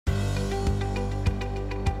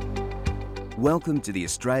Welcome to the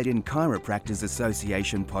Australian Chiropractors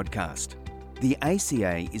Association podcast. The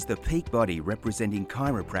ACA is the peak body representing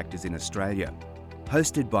chiropractors in Australia.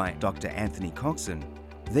 Hosted by Dr. Anthony Coxon,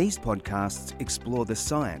 these podcasts explore the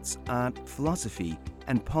science, art, philosophy,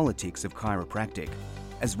 and politics of chiropractic,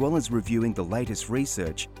 as well as reviewing the latest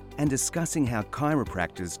research and discussing how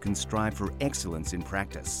chiropractors can strive for excellence in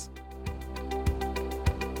practice.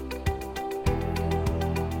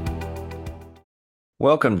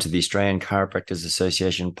 Welcome to the Australian Chiropractors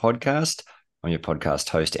Association podcast. I'm your podcast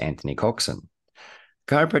host, Anthony Coxon.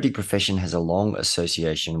 The chiropractic profession has a long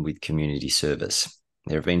association with community service.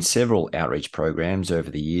 There have been several outreach programs over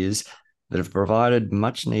the years that have provided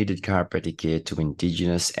much needed chiropractic care to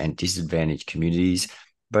Indigenous and disadvantaged communities,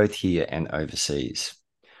 both here and overseas.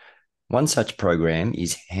 One such program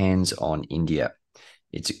is Hands on India.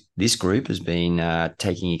 This group has been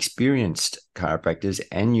taking experienced chiropractors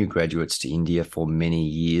and new graduates to India for many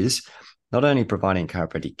years, not only providing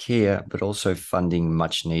chiropractic care, but also funding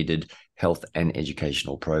much needed health and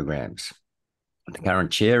educational programs. The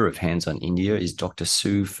current chair of Hands on India is Dr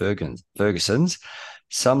Sue Ferguson.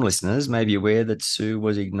 Some listeners may be aware that Sue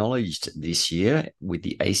was acknowledged this year with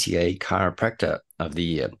the ACA Chiropractor of the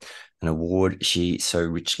Year, an award she so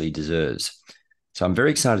richly deserves. So I'm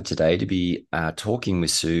very excited today to be talking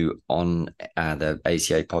with Sue on the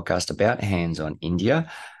ACA podcast about Hands on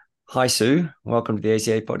India. Hi, Sue. Welcome to the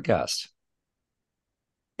ACA podcast.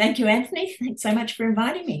 Thank you, Anthony. Thanks so much for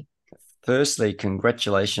inviting me. Firstly,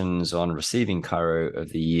 congratulations on receiving Chiro of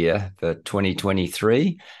the Year for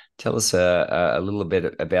 2023. Tell us a little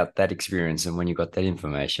bit about that experience and when you got that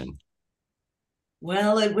information.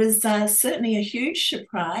 Well, it was certainly a huge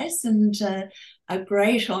surprise and a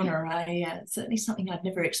great honour. Certainly something I'd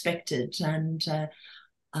never expected. And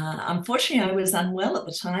unfortunately, I was unwell at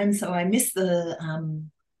the time, so I missed the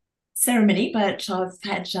ceremony, but I've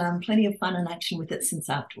had plenty of fun and action with it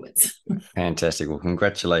since afterwards. Fantastic. Well,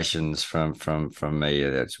 congratulations from me.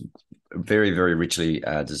 That's a very, very richly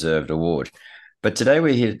deserved award. But today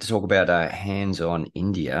we're here to talk about Hands on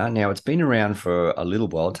India. Now, it's been around for a little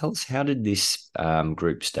while. Tell us, how did this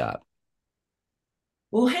group start?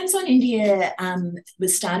 Well, Hands on India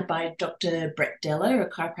was started by Dr Brett Deller, a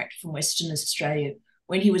chiropractor from Western Australia,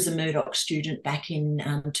 when he was a Murdoch student back in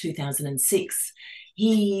 2006.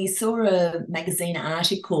 He saw a magazine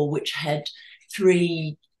article which had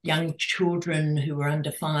 3 young children who were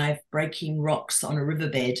under 5 breaking rocks on a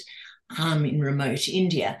riverbed in remote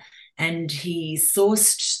India. And he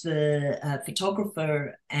sourced the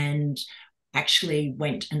photographer and actually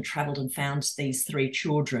went and travelled and found these 3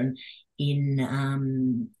 children in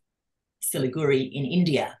Siliguri in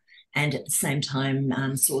India, and at the same time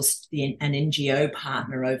sourced an NGO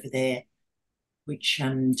partner over there, which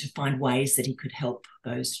to find ways that he could help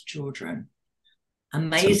those children.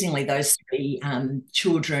 Amazingly, those 3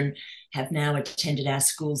 children have now attended our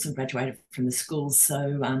schools and graduated from the schools,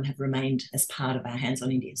 so have remained as part of our Hands on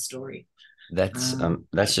India story. That's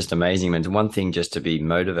just amazing. And one thing just to be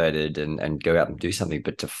motivated and go out and do something,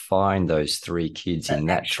 but to find those 3 kids in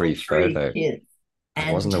that tree photo.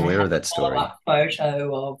 I wasn't aware of that story. A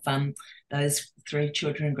photo of those 3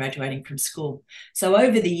 children graduating from school. So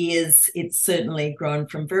over the years, it's certainly grown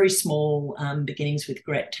from very small beginnings with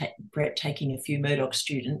Brett taking a few Murdoch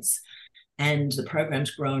students, and the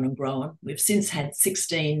program's grown and grown. We've since had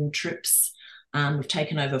 16 trips. We've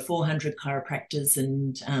taken over 400 chiropractors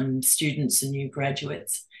and students and new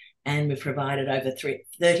graduates, and we've provided over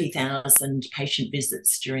 30,000 patient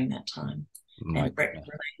visits during that time. And Brett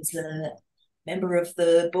remains a member of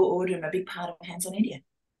the board and a big part of Hands on India.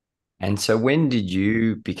 And so when did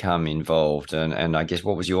you become involved? And I guess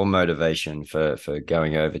what was your motivation for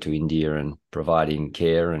going over to India and providing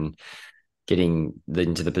care and getting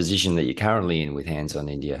into the position that you're currently in with Hands on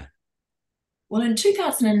India? Well, in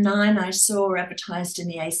 2009, I saw advertised in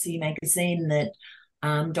the AC magazine that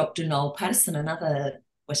Dr Noel Patterson, another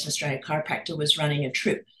Western Australia chiropractor, was running a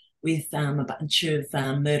trip with a bunch of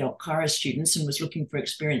Murdoch chiro students and was looking for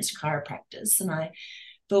experienced chiropractors. And I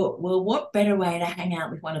thought, well, what better way to hang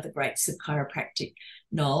out with one of the greats of chiropractic,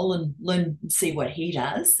 Noel, and learn and see what he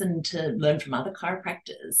does and to learn from other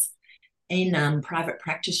chiropractors. In private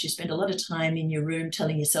practice, you spend a lot of time in your room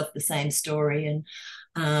telling yourself the same story, and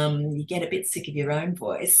you get a bit sick of your own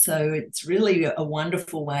voice. So it's really a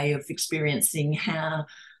wonderful way of experiencing how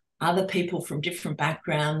other people from different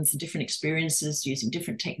backgrounds and different experiences using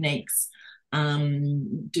different techniques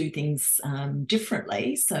do things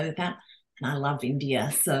differently. So that, and I love India.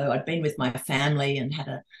 So I'd been with my family and had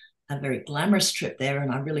a very glamorous trip there,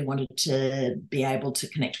 and I really wanted to be able to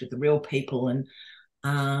connect with the real people and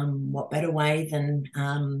what better way than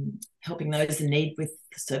helping those in need with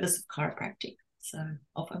the service of chiropractic? So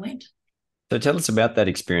off I went. So tell us about that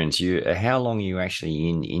experience. How long are you actually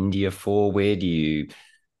in India for? Where do you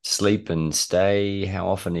sleep and stay? How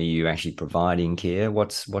often are you actually providing care?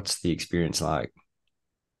 What's the experience like?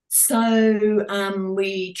 So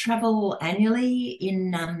we travel annually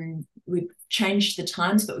we've changed the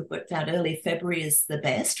times, but we've worked out early February is the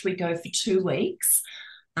best. We go for 2 weeks.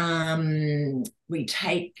 We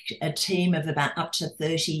take a team of about up to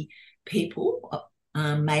 30 people,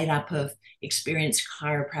 made up of experienced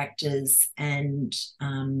chiropractors and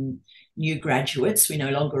new graduates. We no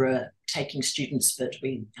longer are taking students, but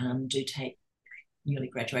we do take newly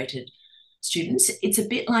graduated students. It's a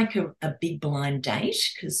bit like a big blind date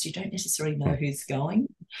because you don't necessarily know who's going.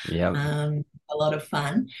 Yeah. A lot of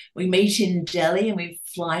fun. We meet in Delhi and we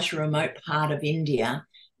fly to a remote part of India,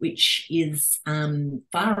 which is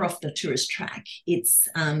far off the tourist track. It's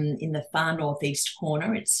in the far northeast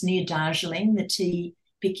corner. It's near Darjeeling, the tea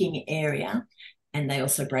picking area, and they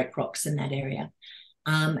also break rocks in that area.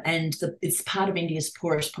 It's part of India's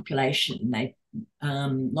poorest population. They a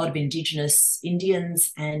lot of Indigenous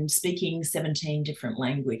Indians and speaking 17 different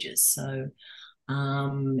languages. So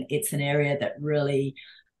it's an area that really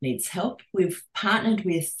needs help. We've partnered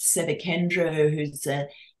with Seva Kendra, who's a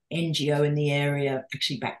NGO in the area,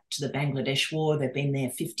 actually back to the Bangladesh war. They've been there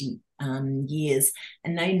 50 years,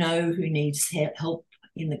 and they know who needs help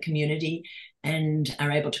in the community and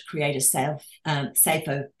are able to create a safe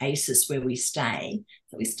oasis where we stay.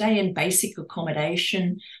 So we stay in basic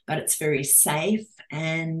accommodation, but it's very safe.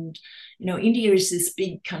 And, India is this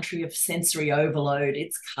big country of sensory overload.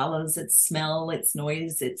 It's colours, it's smell, it's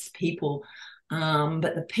noise, it's people.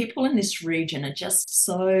 But the people in this region are just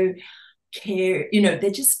so they're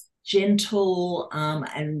just gentle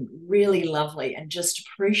and really lovely and just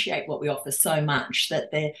appreciate what we offer so much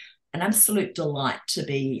that they're an absolute delight to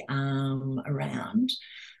be around.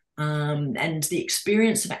 And the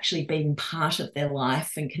experience of actually being part of their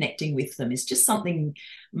life and connecting with them is just something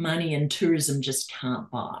money and tourism just can't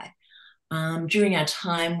buy. During our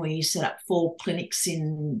time, we set up 4 clinics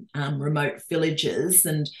in remote villages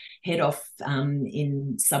and head off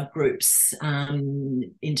in subgroups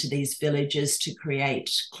into these villages to create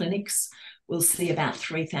clinics. We'll see about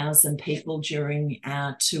 3,000 people during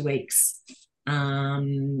our 2 weeks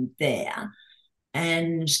there.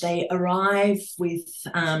 And they arrive with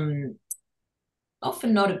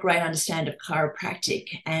often not a great understanding of chiropractic,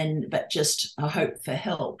 but just a hope for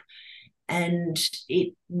help. And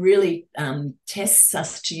it really tests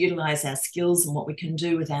us to utilize our skills and what we can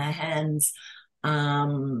do with our hands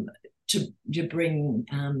to bring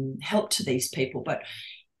help to these people. But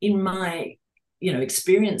in my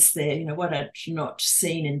experience there, what I'd not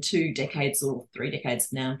seen in 2 decades or 3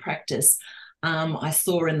 decades now in practice, I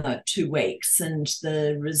saw in the 2 weeks, and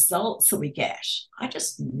the results that we get, I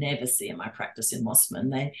just never see in my practice in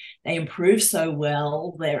Mossman. They improve so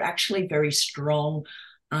well. They're actually very strong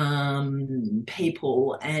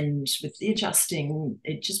people, and with the adjusting,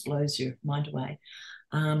 it just blows your mind away.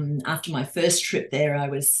 After my first trip there, I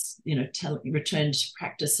was, returned to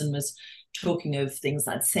practice and was talking of things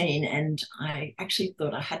I'd seen, and I actually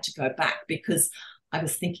thought I had to go back because I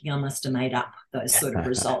was thinking I must have made up those sort of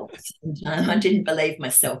results. And I didn't believe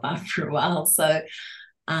myself after a while. So,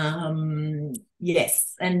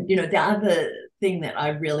 yes. And, the other thing that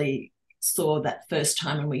I really saw that first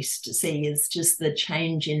time and we see is just the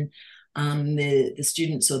change in the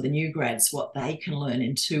students or the new grads, what they can learn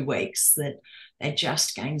in 2 weeks, that they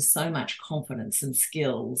just gain so much confidence and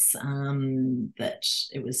skills that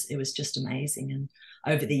it was just amazing. And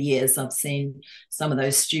over the years, I've seen some of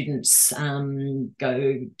those students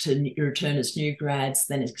go to return as new grads,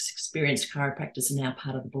 then experienced chiropractors and now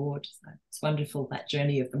part of the board. So it's wonderful, that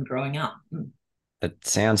journey of them growing up. It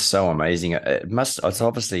sounds so amazing. It's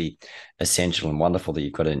obviously essential and wonderful that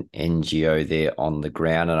you've got an NGO there on the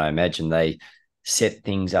ground. And I imagine they set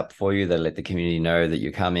things up for you. They let the community know that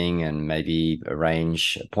you're coming and maybe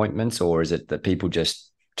arrange appointments, or is it that people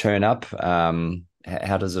just turn up?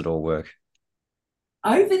 How does it all work?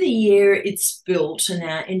 Over the year, it's built, and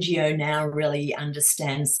our NGO now really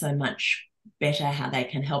understands so much better how they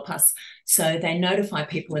can help us. So they notify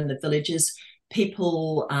people in the villages.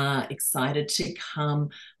 People are excited to come.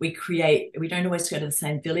 We don't always go to the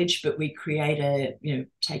same village, but we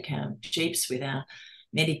take our jeeps with our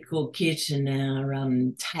medical kit and our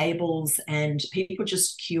tables, and people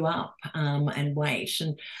just queue up and wait.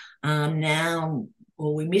 And now,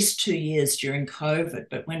 well, we missed 2 years during COVID,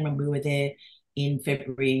 but when we were there in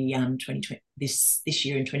February 2020, this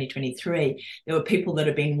year in 2023, there were people that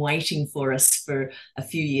have been waiting for us for a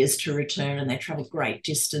few years to return, and they travel great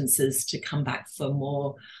distances to come back for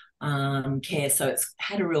more care. So it's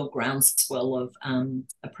had a real groundswell of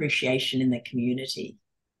appreciation in the community.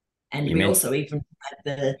 And we also even had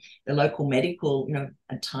the local medical,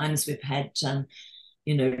 at times we've had,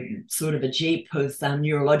 sort of a jeep of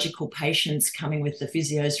neurological patients coming with the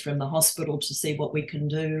physios from the hospital to see what we can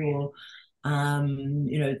do, or,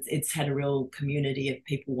 it's had a real community of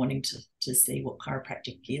people wanting to see what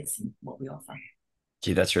chiropractic is and what we offer.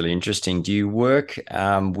 Gee, that's really interesting. Do you work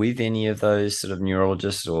with any of those sort of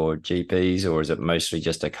neurologists or GPs, or is it mostly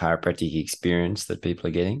just a chiropractic experience that people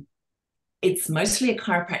are getting? It's mostly a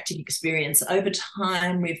chiropractic experience. Over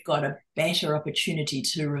time, we've got a better opportunity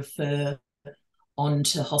to refer on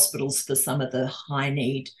to hospitals for some of the high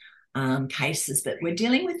need cases, but we're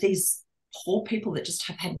dealing with these poor people that just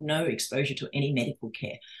have had no exposure to any medical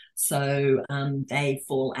care. So they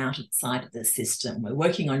fall outside of the system. We're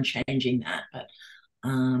working on changing that, but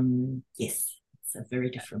yes, it's a very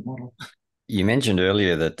different model. You mentioned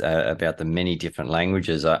earlier that about the many different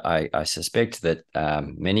languages. I suspect that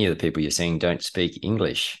many of the people you're seeing don't speak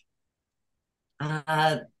English.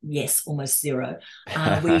 Yes, almost zero.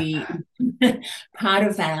 We part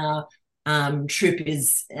of our trip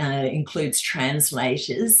includes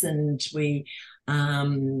translators, and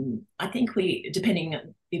I think depending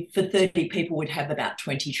for 30 people, would have about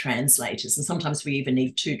 20 translators, and sometimes we even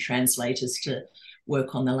need 2 translators to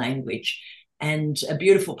work on the language. And a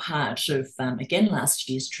beautiful part of, again, last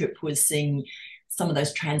year's trip was seeing some of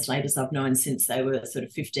those translators I've known since they were sort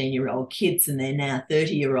of 15-year-old kids, and they're now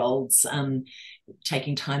 30-year-olds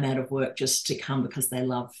taking time out of work just to come because they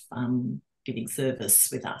love giving service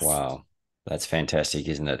with us. Wow, that's fantastic,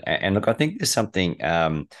 isn't it? And look, I think there's something,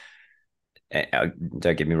 don't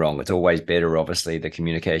get me wrong, it's always better. Obviously, the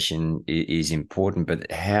communication is important,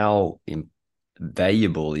 but how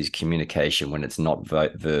valuable is communication when it's not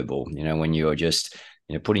verbal? When you're just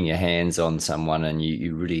putting your hands on someone, and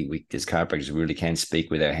you really, we as chiropractors really can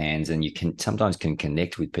speak with our hands, and you can sometimes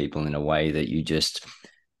connect with people in a way that you just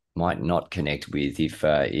might not connect with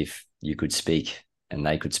if you could speak and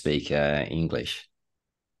they could speak English.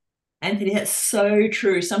 Anthony, that's so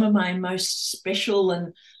true. Some of my most special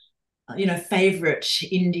and favorite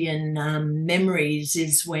Indian memories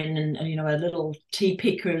is when a little tea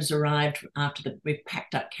pickers arrived after we've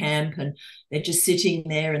packed up camp, and they're just sitting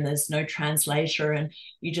there and there's no translator, and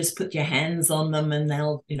you just put your hands on them and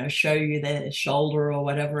they'll show you their shoulder or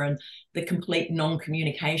whatever, and the complete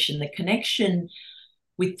non-communication, the connection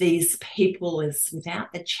with these people is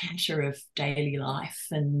without the chatter of daily life.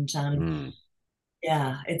 And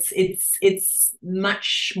yeah, it's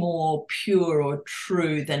much more pure or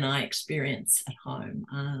true than I experience at home.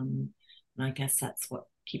 And I guess that's what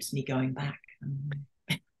keeps me going back.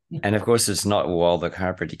 And of course, it's not, while the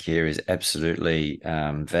chiropractic care is absolutely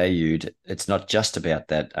valued, it's not just about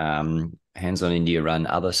that. Hands on India run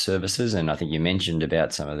other services, and I think you mentioned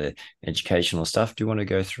about some of the educational stuff. Do you want to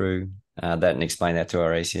go through that and explain that to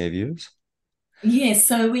our ACA viewers? Yes,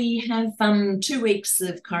 so we have 2 weeks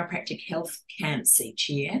of chiropractic health camps each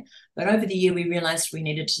year, but over the year we realised we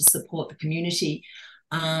needed to support the community.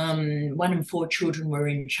 1 in 4 children were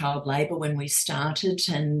in child labour when we started,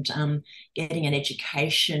 and getting an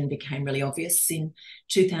education became really obvious. In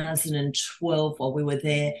 2012, while we were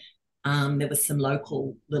there were some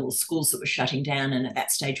local little schools that were shutting down, and at that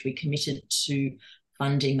stage we committed to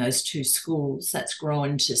funding those 2 schools. That's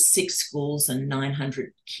grown to 6 schools and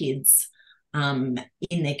 900 kids. In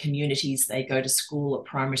their communities. They go to school at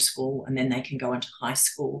primary school, and then they can go into high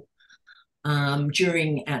school.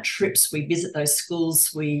 During our trips, we visit those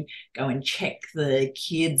schools, we go and check the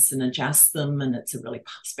kids and adjust them, and it's a really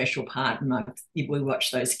special part, and we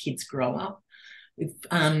watch those kids grow up.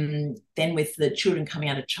 Then with the children coming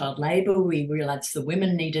out of child labour, we realised the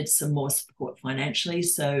women needed some more support financially,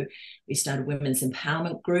 so we started women's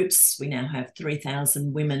empowerment groups. We now have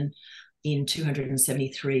 3,000 women in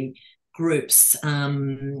 273 groups,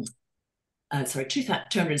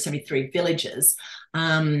 273 villages,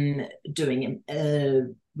 doing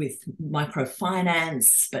with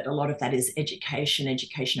microfinance, but a lot of that is education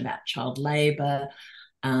about child labour,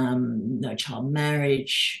 no child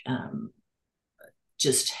marriage,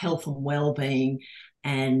 just health and well-being,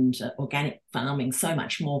 and organic farming. So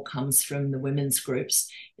much more comes from the women's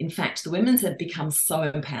groups. In fact, the women's have become so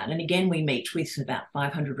empowered. And again, we meet with about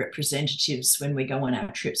 500 representatives when we go on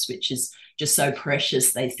our trips, which is just so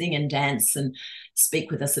precious. They sing and dance and speak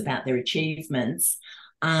with us about their achievements,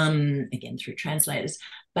 again, through translators.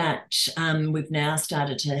 But we've now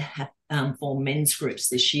started to have form men's groups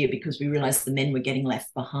this year because we realised the men were getting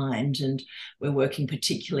left behind, and we're working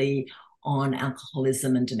particularly on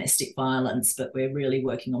alcoholism and domestic violence, but we're really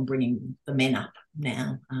working on bringing the men up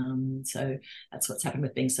now. So that's what's happened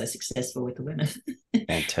with being so successful with the women.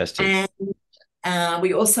 Fantastic. And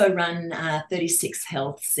we also run 36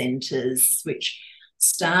 health centres, which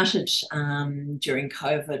started during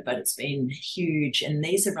COVID, but it's been huge. And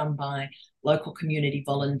these are run by local community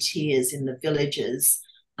volunteers in the villages,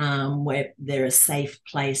 where they're a safe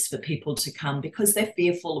place for people to come because they're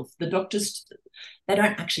fearful of the doctors. They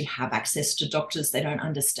don't actually have access to doctors. They don't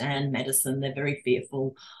understand medicine. They're very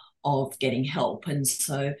fearful of getting help. And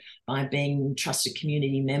so by being trusted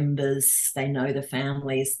community members, they know the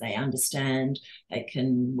families, they understand, they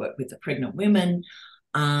can work with the pregnant women.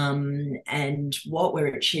 And what we're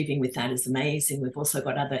achieving with that is amazing. We've also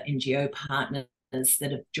got other NGO partners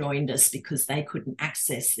that have joined us because they couldn't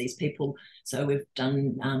access these people. So we've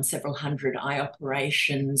done several hundred eye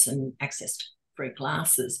operations and accessed free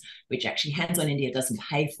classes, which actually Hands on India doesn't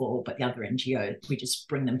pay for, but the other NGO, we just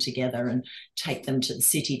bring them together and take them to the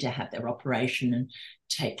city to have their operation and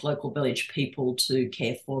take local village people to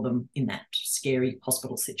care for them in that scary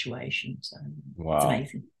hospital situation. So wow. It's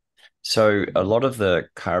amazing. So a lot of the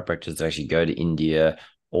chiropractors that actually go to India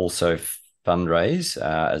also fundraise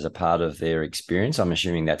as a part of their experience. I'm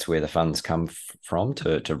assuming that's where the funds come from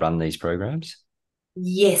to run these programs.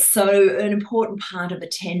 Yes, so an important part of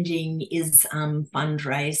attending is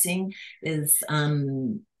fundraising. There's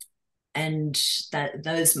and that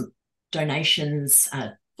those donations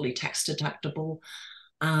are fully tax deductible.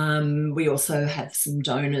 We also have some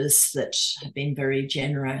donors that have been very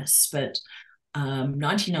generous, but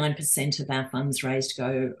 99% of our funds raised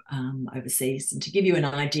go overseas. And to give you an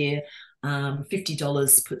idea,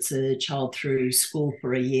 $50 puts a child through school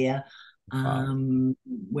for a year.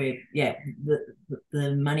 Where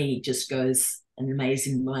the money just goes an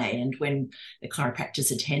amazing way, and when the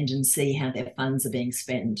chiropractors attend and see how their funds are being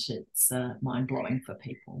spent, it's mind-blowing for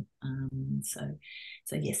people. So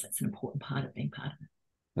yes, that's an important part of being part of it.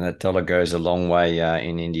 And that dollar goes a long way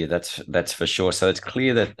in India, that's for sure. So it's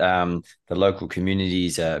clear that the local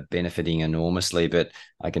communities are benefiting enormously, but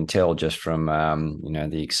I can tell just from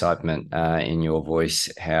the excitement in your voice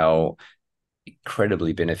how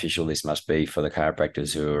incredibly beneficial this must be for the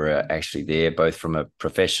chiropractors who are actually there, both from a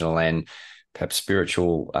professional and perhaps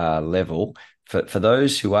spiritual level. For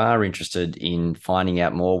those who are interested in finding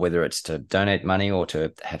out more, whether it's to donate money or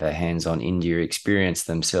to have a hands-on India experience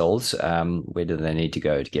themselves, where do they need to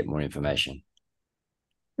go to get more information?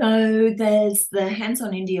 So there's the Hands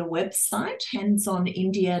on India website,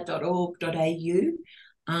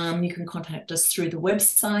 handsonindia.org.au. You can contact us through the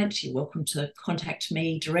website. You're welcome to contact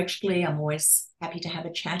me directly. I'm always happy to have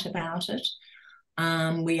a chat about it.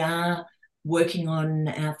 We are working on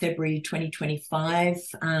our February 2025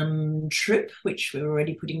 trip, which we're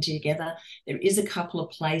already putting together. There is a couple of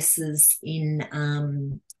places in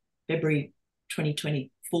February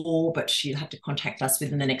 2024, but you'll have to contact us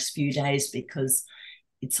within the next few days because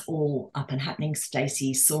it's all up and happening.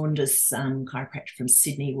 Stacey Saunders, chiropractor from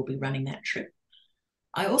Sydney, will be running that trip.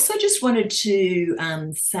 I also just wanted to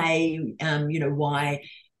say, why,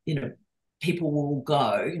 people will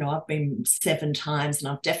go. I've been 7 times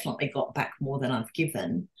and I've definitely got back more than I've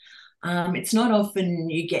given. It's not often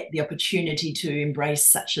you get the opportunity to embrace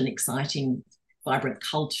such an exciting, vibrant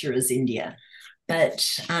culture as India, but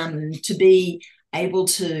to be able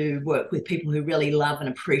to work with people who really love and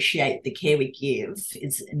appreciate the care we give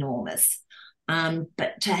is enormous.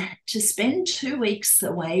 But to spend 2 weeks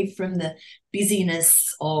away from the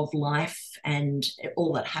busyness of life and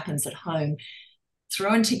all that happens at home,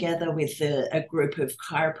 thrown together with a group of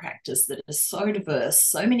chiropractors that are so diverse,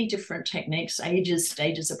 so many different techniques, ages,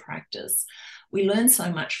 stages of practice, we learn so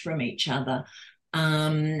much from each other.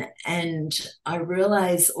 And I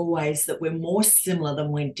realize always that we're more similar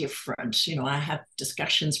than we're different. I have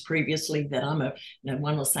discussions previously that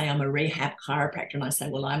one will say I'm a rehab chiropractor, and I say,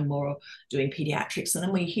 well, I'm more doing pediatrics. And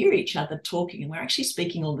then we hear each other talking, and we're actually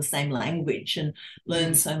speaking all the same language and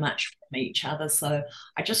learn so much from each other. So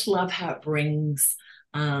I just love how it brings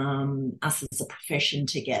us as a profession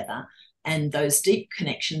together. And those deep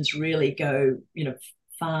connections really go,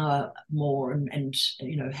 far more and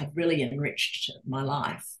have really enriched my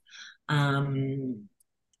life.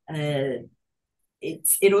 It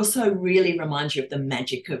also really reminds you of the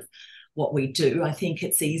magic of what we do. I think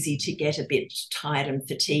it's easy to get a bit tired and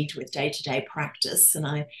fatigued with day-to-day practice, and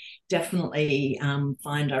I definitely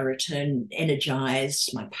find I return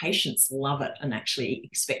energized. My patients love it and actually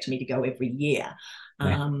expect me to go every year.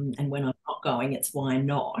 And when I'm not going, it's why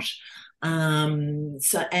not? And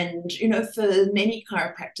for many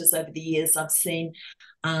chiropractors over the years, I've seen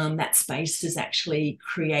that space has actually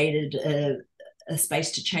created a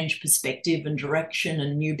space to change perspective and direction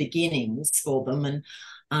and new beginnings for them,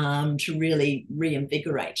 and to really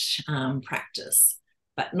reinvigorate practice.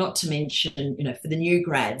 But not to mention, for the new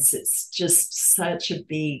grads, it's just such a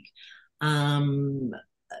big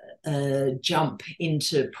jump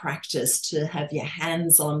into practice to have your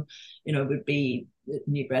hands on,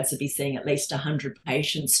 new grads would be seeing at least 100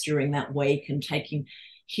 patients during that week and taking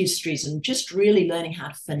histories and just really learning how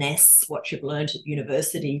to finesse what you've learned at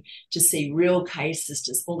university to see real cases,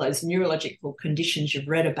 just all those neurological conditions you've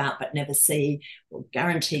read about but never see. We'll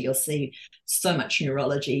guarantee you'll see so much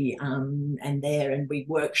neurology and we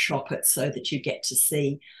workshop it so that you get to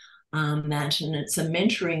see that. And it's a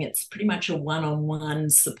mentoring, it's pretty much a one-on-one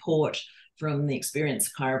support from the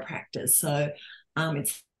experienced chiropractors. So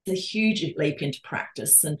it's a huge leap into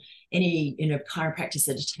practice, and any chiropractors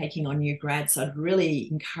that are taking on new grads, I'd really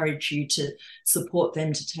encourage you to support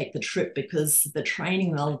them to take the trip, because the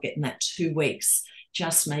training they'll get in that 2 weeks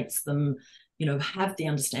just makes them have the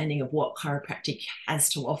understanding of what chiropractic has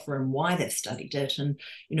to offer and why they've studied it. And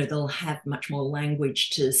they'll have much more language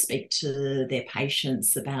to speak to their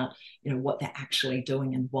patients about what they're actually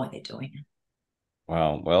doing and why they're doing it.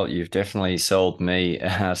 Wow. Well, you've definitely sold me,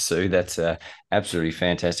 Sue. That's absolutely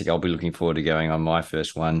fantastic. I'll be looking forward to going on my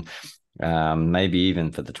first one, maybe even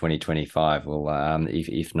for the 2025. Well,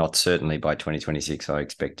 if not, certainly by 2026, I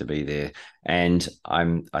expect to be there. And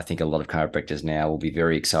I think a lot of chiropractors now will be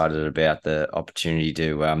very excited about the opportunity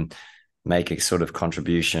to make a sort of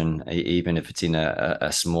contribution, even if it's in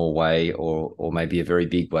a small way or maybe a very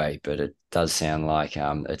big way. But it does sound like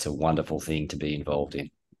it's a wonderful thing to be involved in.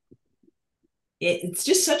 It's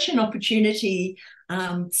just such an opportunity.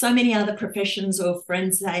 So many other professions or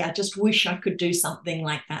friends say, I just wish I could do something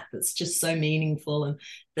like that that's just so meaningful and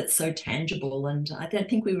that's so tangible. And I don't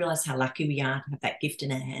think we realize how lucky we are to have that gift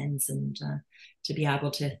in our hands and to be able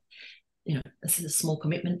to, this is a small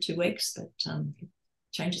commitment, 2 weeks, but it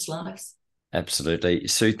changes lives. Absolutely.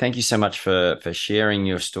 Sue, thank you so much for sharing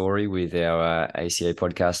your story with our ACA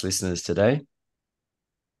podcast listeners today.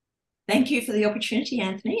 Thank you for the opportunity,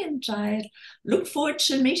 Anthony, and I look forward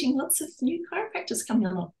to meeting lots of new chiropractors coming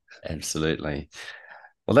along. Absolutely.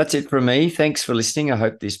 Well, that's it from me. Thanks for listening. I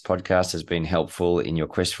hope this podcast has been helpful in your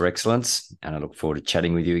quest for excellence, and I look forward to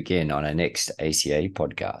chatting with you again on our next ACA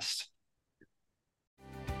podcast.